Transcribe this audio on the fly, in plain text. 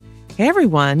Hey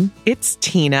everyone, it's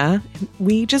Tina.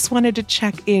 We just wanted to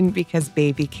check in because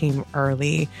baby came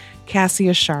early.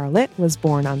 Cassia Charlotte was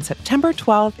born on September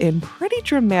 12th in pretty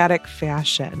dramatic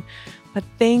fashion. But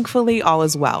thankfully all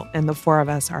is well, and the four of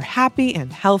us are happy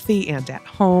and healthy and at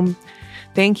home.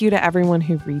 Thank you to everyone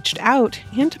who reached out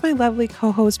and to my lovely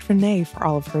co-host Renee for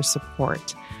all of her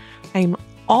support. I'm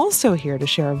also here to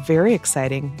share a very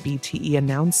exciting BTE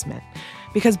announcement.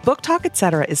 Because Book Talk,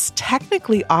 Etc. is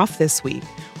technically off this week,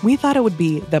 we thought it would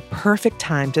be the perfect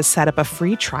time to set up a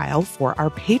free trial for our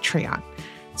Patreon.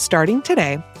 Starting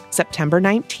today, September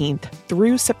 19th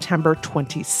through September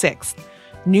 26th,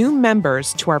 new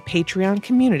members to our Patreon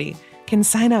community can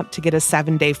sign up to get a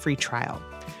 7-day free trial.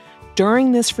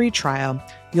 During this free trial,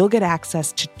 you'll get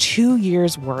access to 2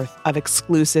 years' worth of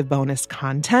exclusive bonus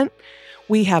content.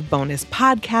 We have bonus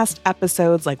podcast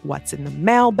episodes like What's in the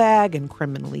Mailbag and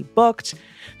Criminally Booked.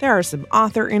 There are some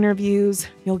author interviews.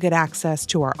 You'll get access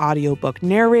to our audiobook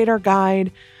narrator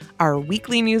guide, our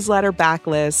weekly newsletter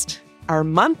backlist, our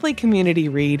monthly community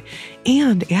read,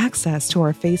 and access to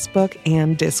our Facebook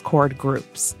and Discord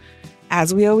groups.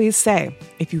 As we always say,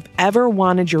 if you've ever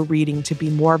wanted your reading to be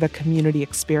more of a community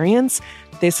experience,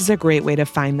 this is a great way to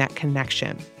find that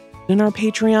connection in our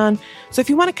Patreon. So if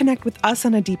you want to connect with us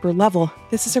on a deeper level,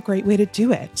 this is a great way to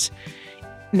do it.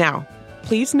 Now,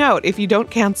 please note, if you don't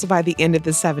cancel by the end of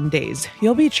the 7 days,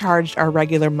 you'll be charged our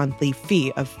regular monthly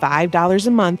fee of $5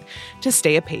 a month to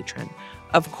stay a patron.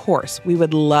 Of course, we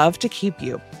would love to keep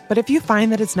you, but if you find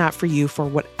that it's not for you for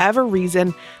whatever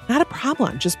reason, not a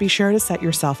problem. Just be sure to set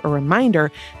yourself a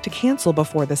reminder to cancel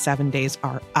before the 7 days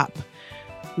are up.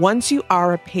 Once you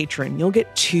are a patron, you'll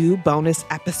get 2 bonus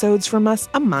episodes from us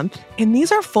a month, and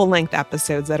these are full-length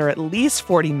episodes that are at least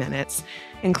 40 minutes,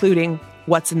 including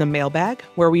What's in the Mailbag,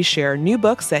 where we share new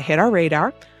books that hit our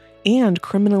radar, and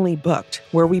Criminally Booked,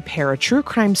 where we pair a true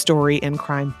crime story and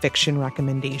crime fiction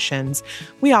recommendations.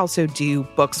 We also do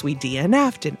books we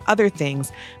DNF'd and other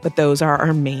things, but those are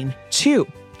our main 2.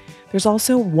 There's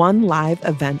also 1 live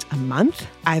event a month,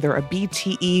 either a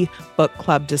BTE book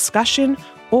club discussion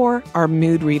or our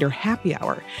Mood Reader Happy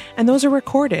Hour, and those are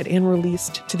recorded and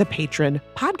released to the patron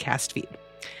podcast feed.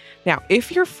 Now,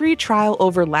 if your free trial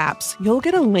overlaps, you'll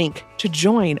get a link to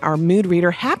join our Mood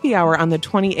Reader Happy Hour on the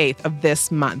 28th of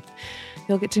this month.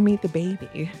 You'll get to meet the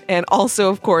baby, and also,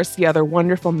 of course, the other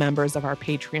wonderful members of our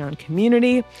Patreon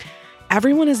community.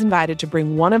 Everyone is invited to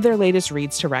bring one of their latest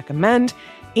reads to recommend,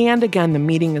 and again, the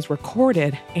meeting is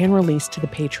recorded and released to the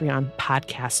Patreon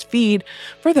podcast feed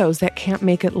for those that can't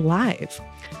make it live.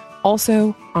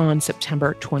 Also, on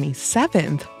September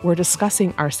 27th, we're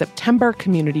discussing our September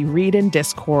community read in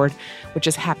Discord, which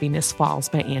is Happiness Falls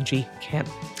by Angie Kim.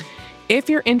 If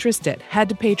you're interested, head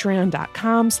to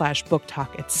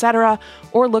patreon.com/booktalk, etc.,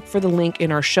 or look for the link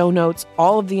in our show notes.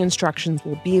 All of the instructions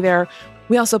will be there.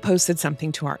 We also posted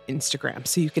something to our Instagram,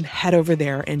 so you can head over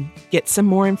there and get some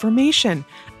more information.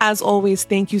 As always,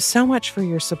 thank you so much for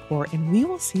your support, and we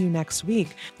will see you next week,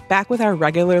 back with our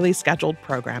regularly scheduled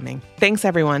programming. Thanks,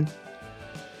 everyone.